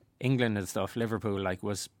England and stuff, Liverpool, like,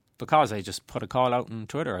 was because I just put a call out on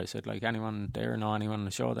Twitter. I said, like, anyone there know anyone on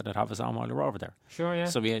the show that'd have us on while we're over there? sure, yeah.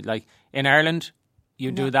 So, we like, in Ireland,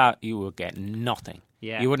 you do that, you would get nothing.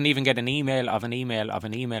 Yeah. You wouldn't even get an email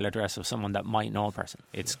address of someone that might know a person.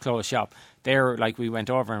 It's closed shop. There, like, we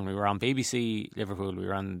went over and we were on BBC Liverpool, we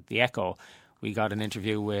were on The Echo. We got an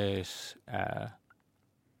interview with,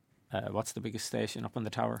 what's the biggest station up on the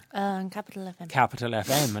tower? Capital FM. Capital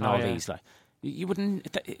FM and all these. Like, you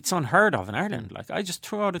wouldn't, it's unheard of in Ireland. Like, I just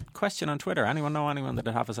threw out a question on Twitter. Anyone know anyone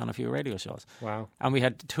that'd have us on a few radio shows? Wow. And we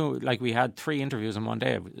had 3 interviews in one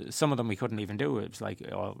day. Some of them we couldn't even do. It was like,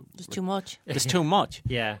 Just too much. it's too much.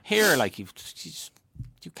 Yeah. Here, like, you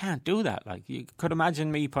can't do that. Like, you could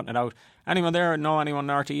imagine me putting it out. Anyone there know anyone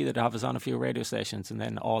in RTE that'd have us on a few radio stations, and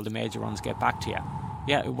then all the major ones get back to you?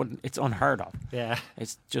 Yeah, it wouldn't. It's unheard of. Yeah.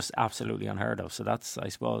 It's just absolutely unheard of. So that's, I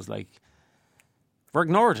suppose, like, we're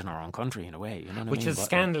ignored in our own country in a way, you know what Which I mean? is But,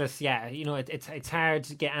 scandalous, yeah. You know, it's hard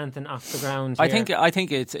to get anything off the ground. I here.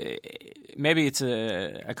 think it's maybe it's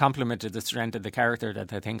a compliment to the strength of the character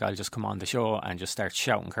that I think I'll just come on the show and just start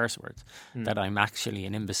shouting curse words. That I'm actually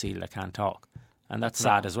an imbecile that can't talk. And that's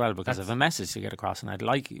sad as well, because I have a message to get across, and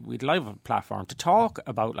we'd like a platform to talk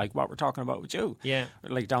about, like, what we're talking about with you. Yeah.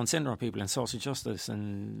 Like Down syndrome people and social justice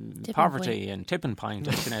and Tipping poverty point. and tipping point,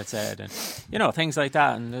 as Sinead said, and, you know, things like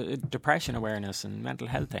that, and depression awareness and mental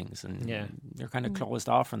health things. And you're kind of closed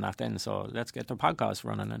off from that then, so let's get the podcast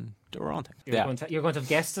running and do our own thing. You're going to have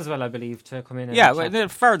guests as well, I believe, to come in and Yeah, chat. well,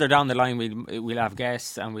 further down the line, we'll have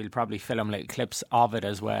guests, and we'll probably film little clips of it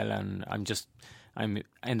as well. And I'm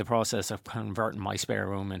in the process of converting my spare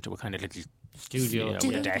room into a kind of little Studio. with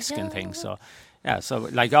a desk and things. So, yeah, so,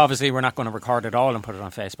 like, obviously we're not going to record it all and put it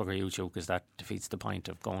on Facebook or YouTube, because that defeats the point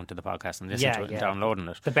of going to the podcast and listening to it and downloading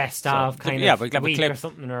it. The best So, of the- kind yeah, of we'll have a week clip. or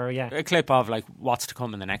something, or A clip of, like, what's to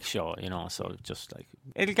come in the next show, you know. So just, like,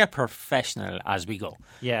 it'll get professional as we go.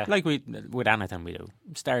 Yeah. Like with anything we do,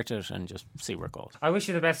 start it and just see where it goes. I wish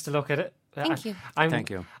you the best of luck at it. Thank you. Thank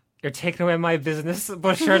you. You're taking away my business,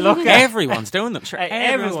 but sure, look. Everyone's doing them. Sure,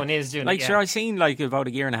 Everyone is doing like, it. sure, Yeah. I seen, like, about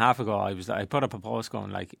a year and a half ago, I put up a post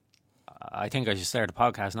going, like, I think I should start a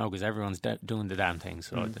podcast now because everyone's doing the damn thing.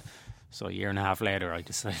 So, so a year and a half later, I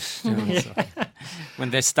decided to do it. So,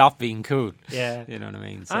 when they stop being cool, Yeah. you know what I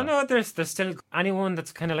mean. So, I know there's still anyone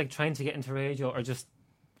that's kind of like trying to get into radio or just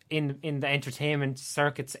in the entertainment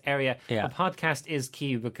circuits area. Yeah. A podcast is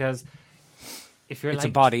key, because if you're it's like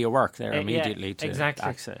a body of work there yeah, immediately to exactly.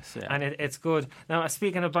 access. Yeah. And it's good. Now,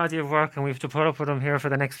 speaking of body of work, and we have to put up with him here for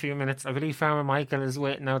the next few minutes, I believe Farmer Michael is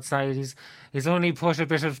waiting outside. He's only put a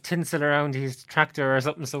bit of tinsel around his tractor or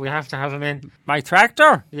something, so we have to have him in. My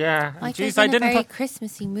tractor? Yeah. Michael's Jeez, in a very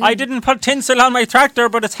Christmassy mood. I didn't put tinsel on my tractor,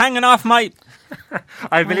 but it's hanging off my...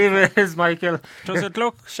 I believe it is, Michael. Does it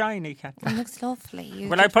look shiny, Cat? It looks lovely. You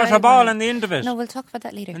Will I did put very a ball well. in the end of it? No, we'll talk about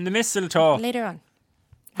that later. In the mistletoe? Later on.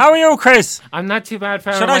 How are you, Chris? I'm not too bad,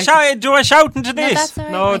 Farmer Should I Michael. do a shout into No, this? that's all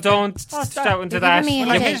right. No, Michael. don't What's that? shout into You're that. giving me a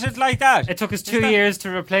You headache. hit it like that? It took us 2 years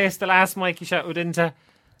to replace the last mic you shouted into.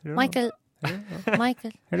 Michael.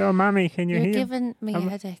 Michael, Hello, Mommy. Can you you're hear? giving me a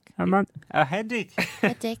headache. I'm on a headache.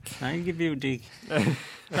 Headache. I'll give you a dig.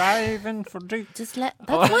 Driving for dig. Just let.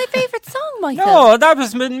 That's my favourite song, Michael. No, that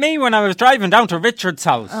was me when I was driving down to Richard's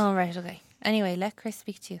house. Oh, right, okay. Anyway, let Chris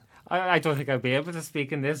speak to you. I don't think I'll be able to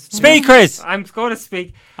speak in this. Speak, Chris. I'm going to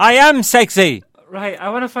speak. I am sexy. Right, I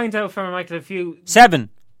want to find out, Farmer Michael, a few 7.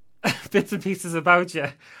 bits and pieces about you.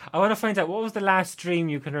 I want to find out, what was the last dream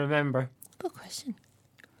you can remember? Good question.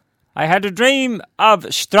 I had a dream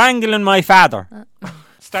of strangling my father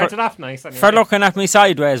Started off nice. Anyway. for looking at me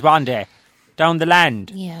sideways one day down the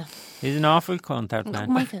land. Yeah. He's an awful cunt, that man.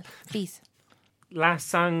 Michael, please. Last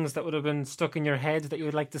songs that would have been stuck in your head that you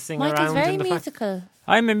would like to sing Michael's around very in the musical.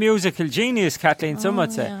 I'm a musical genius, Kathleen, some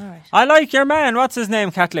would say. yeah, all right. I like your man. What's his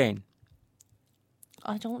name, Kathleen?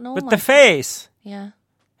 I don't know. With Michael. the face. Yeah.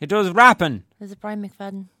 He does rapping. Is it Brian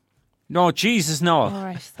McFadden? No, Jesus, no. All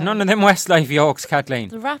right. Sorry. None of them Westlife yokes, Kathleen.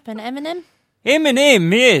 The rapping Eminem.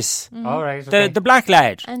 Eminem, yes. All right. Okay. The black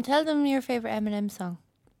lad. And tell them your favourite Eminem song.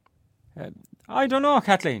 I don't know,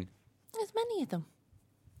 Kathleen. There's many of them.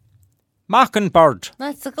 Mockingbird.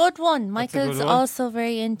 That's a good one. a good Michael's one. also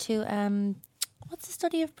very into what's the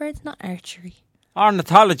study of birds? Not archery.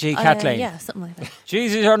 Ornithology, Kathleen. Yeah, something like that.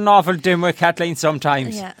 Jesus, you're an awful dim with Kathleen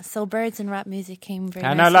sometimes. Yeah. So birds and rap music came very.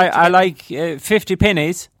 And nicely I like together. 50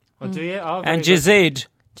 pennies Oh, do you? Oh, very and good. Jazid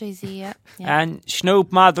Jay-Z, yeah. and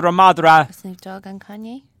Snoop Madra Snoop Dogg and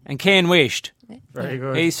Kanye. and Kane Wished. Very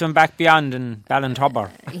good. He's from Back Beyond and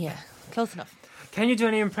Ballintubber. Yeah, close enough. Can you do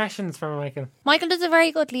any impressions from Michael? Michael does a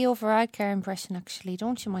very good Leo Varadkar impression, actually,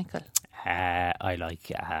 don't you, Michael? I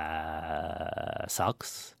like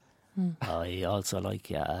socks. I also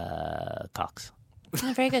like cocks.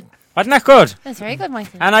 Yeah, very good. Wasn't that good? That's very good,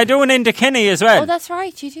 Michael. And I do an Indokinney as well. Oh, that's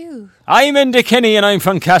right, you do. I'm Indokinney and I'm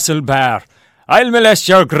from Castlebar. I'll molest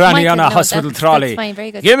your granny Michael, on a no, hospital that's trolley. fine,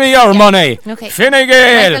 very good. Give me your Yeah. money. Okay. Fine Michael,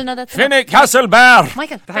 Gael. no, that's Fine enough. Castlebar.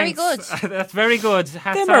 Michael, very good. Thanks. That's very good.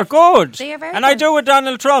 Hats Them off. are good. They are very and I good. do with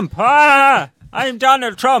Donald Trump. Ah, I'm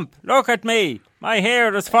Donald Trump. Look at me. My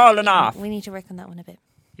hair is falling off. We need to work on that one a bit.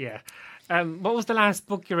 Yeah. What was the last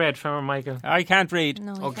book you read from Michael? I can't read.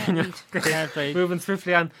 No, you Oh, can't can you? read. Can't read. Moving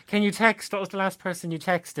swiftly on. Can you text? What was the last person you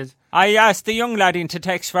texted? I asked the young laddie to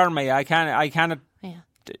text for me. I cannot Yeah.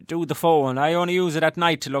 do the phone. I only use it at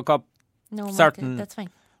night to look up No, Certain- Michael, that's fine.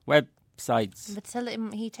 websites. But tell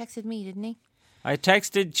him he texted me, didn't he? I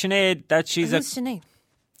texted Sinead that she's Who's Sinead?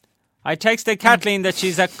 I texted Kathleen that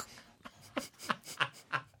she's a.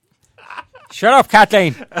 Shut up,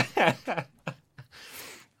 Kathleen.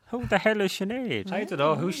 Who the hell is Sinead? I don't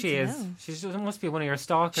know who she is. know. She must be one of your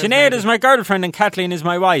stalkers. Sinead maybe. is my girlfriend and Kathleen is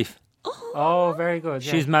my wife. Oh, very good.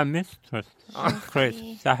 Yeah. She's my mistress. Chris,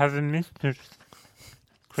 I have a mistress.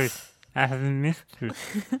 Chris, I have a mistress.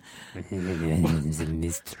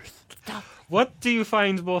 What do you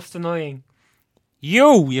find most annoying?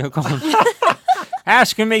 You're going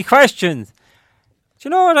asking me questions. Do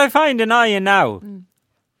you know what I find annoying now?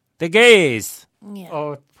 The gays. Yeah.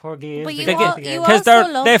 Oh, poor gays. But you They all- get- you Because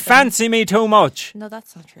also love they them. fancy me too much. No,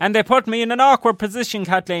 that's not true. And they put me in an awkward position,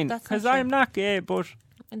 Kathleen. That's not Because true. I'm not gay, but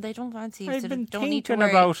And they don't fancy you, I've so been don't need to thinking worry.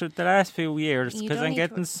 about it the last few years. You Because don't I'm need to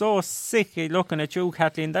getting worry. so sick of looking at you,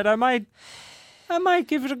 Kathleen, that I might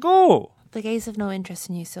give it a go. The gays have no interest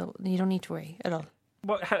in you, so you don't need to worry at all.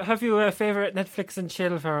 What, have you a favourite Netflix and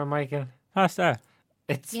chill for Michael? What's that?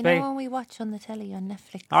 It's You ba- know when we watch on the telly on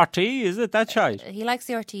Netflix? RT, is it? That shite? He likes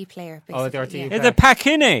the RT player, basically. Oh, the RT Yeah. player. Is it Pat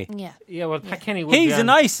Kinney? Yeah. Yeah, well, Pat Kenny would He's be the on.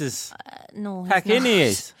 nicest. No, Pat he's not. Kinney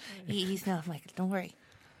is. He's not, Michael. Don't worry.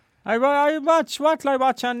 I watch, what will I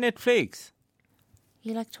watch on Netflix?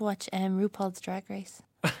 You like to watch RuPaul's Drag Race.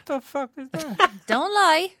 What the fuck is that? Don't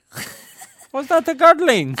lie. Was that the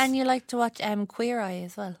Girdlings? And you like to watch Queer Eye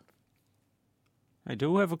as well. I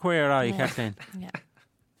do have a queer eye, Yeah. Kathleen. Yeah.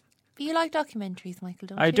 But you like documentaries, Michael,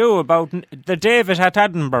 don't you? I do, about the David at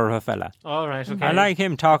Edinburgh fella. All right, okay. I like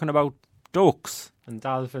him talking about ducks. And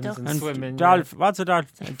dolphins Ducks. and, And swimming. What's a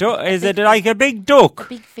dolphin? Is it like a big duck? A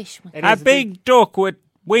big fish one. It A is big duck with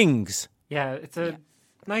wings. Yeah, it's a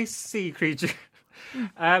nice sea creature.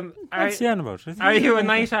 What's he on about? Are you a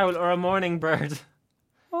night owl or a morning bird?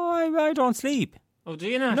 Oh, I don't sleep. Oh, do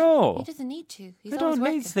you not? He No, doesn't need to. He's I always don't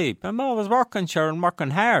working. need sleep. I'm always working, sure, and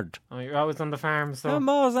working hard. Oh, you're always on the farm, so. I'm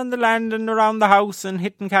always on the land and around the house and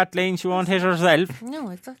hitting Kathleen. She won't hit herself. No,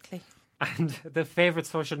 exactly. And the favourite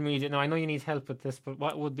social media. Now, I know you need help with this, but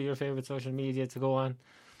what would be your favourite social media to go on?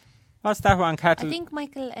 What's that one, I Kathleen? think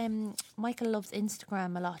Michael loves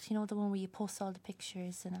Instagram a lot. You know, the one where you post all the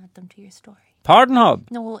pictures and add them to your story.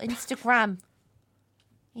 Pornhub. No, Instagram.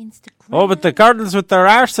 Instagram. Oh, but the girls with their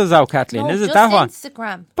arses out, Kathleen. No, Is it just that one?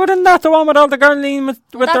 Instagram. But isn't that the one with all the girls with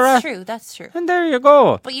their That's arse? true. That's true. And there you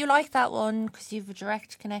go. But you like that one because you have a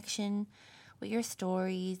direct connection with your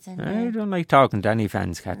stories and. I don't like talking to any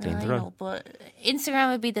fans, Kathleen. I They're all- know, but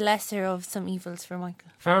Instagram would be the lesser of some evils for Michael.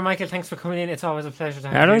 Farmer Michael, thanks for coming in. It's always a pleasure to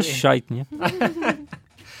Yeah, have they're you. shiting you.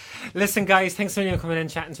 Listen, guys, thanks for coming in and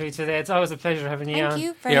chatting to me today. It's always a pleasure having you on. Thank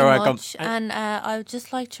you very You're welcome. much. And I would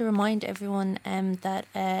just like to remind everyone that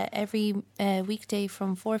every weekday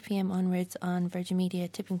from 4 p.m. onwards on Virgin Media,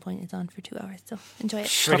 Tipping Point is on for 2 hours. So enjoy it.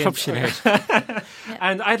 Shut up, Sinead.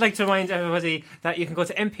 And I'd like to remind everybody that you can go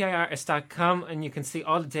to mpiartist.com and you can see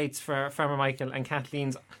all the dates for Farmer Michael and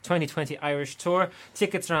Kathleen's 2020 Irish tour.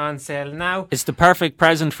 Tickets are on sale now. It's the perfect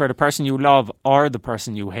present for the person you love or the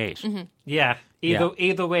person you hate. Yeah,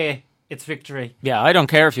 either way, it's victory. Yeah, I don't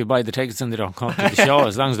care if you buy the tickets and they don't come to the show,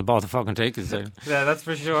 as long as they bought the fucking tickets. Yeah, that's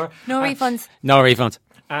for sure. No refunds. No refunds.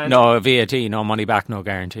 And No VAT, no money back, no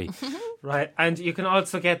guarantee. Right, and you can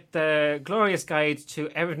also get the glorious guide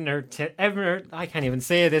to I can't even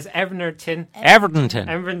say this. Everton.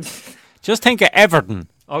 Just think of Everton.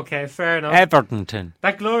 Okay, fair enough. Everton.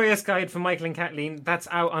 That glorious guide from Michael and Kathleen, that's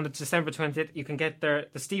out on the December 20th. You can get the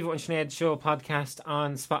Steve and Sinead Show podcast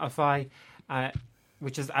on Spotify,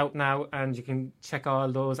 which is out now, and you can check all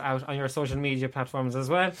those out on your social media platforms as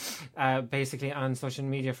well. Basically on social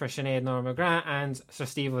media for Sinead Norma McGrath and Sir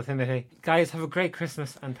Steve with Timothy. Guys, have a great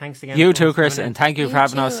Christmas, and thanks again. You too, Chris, and thank you for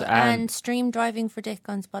having us. And stream Driving for Dick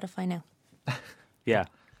on Spotify now. Yeah.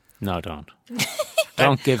 No, don't.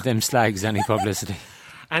 Don't give them slags any publicity.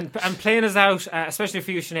 And playing us out, especially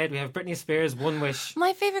for you, Sinead, we have Britney Spears' One Wish.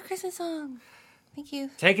 My favourite Christmas song. Thank you.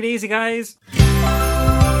 Take it easy, guys. Oh,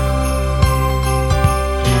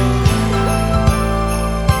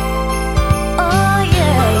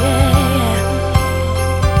 yeah, yeah,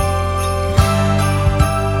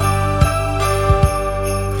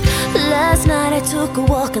 yeah. Last night I took a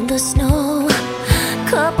walk in the snow.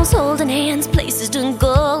 Couples holding hands, places to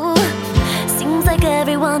go. Seems like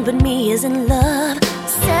everyone but me is in love.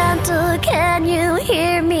 Santa, can you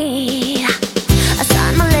hear me? I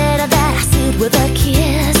signed my letter that I sealed with a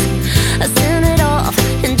kiss.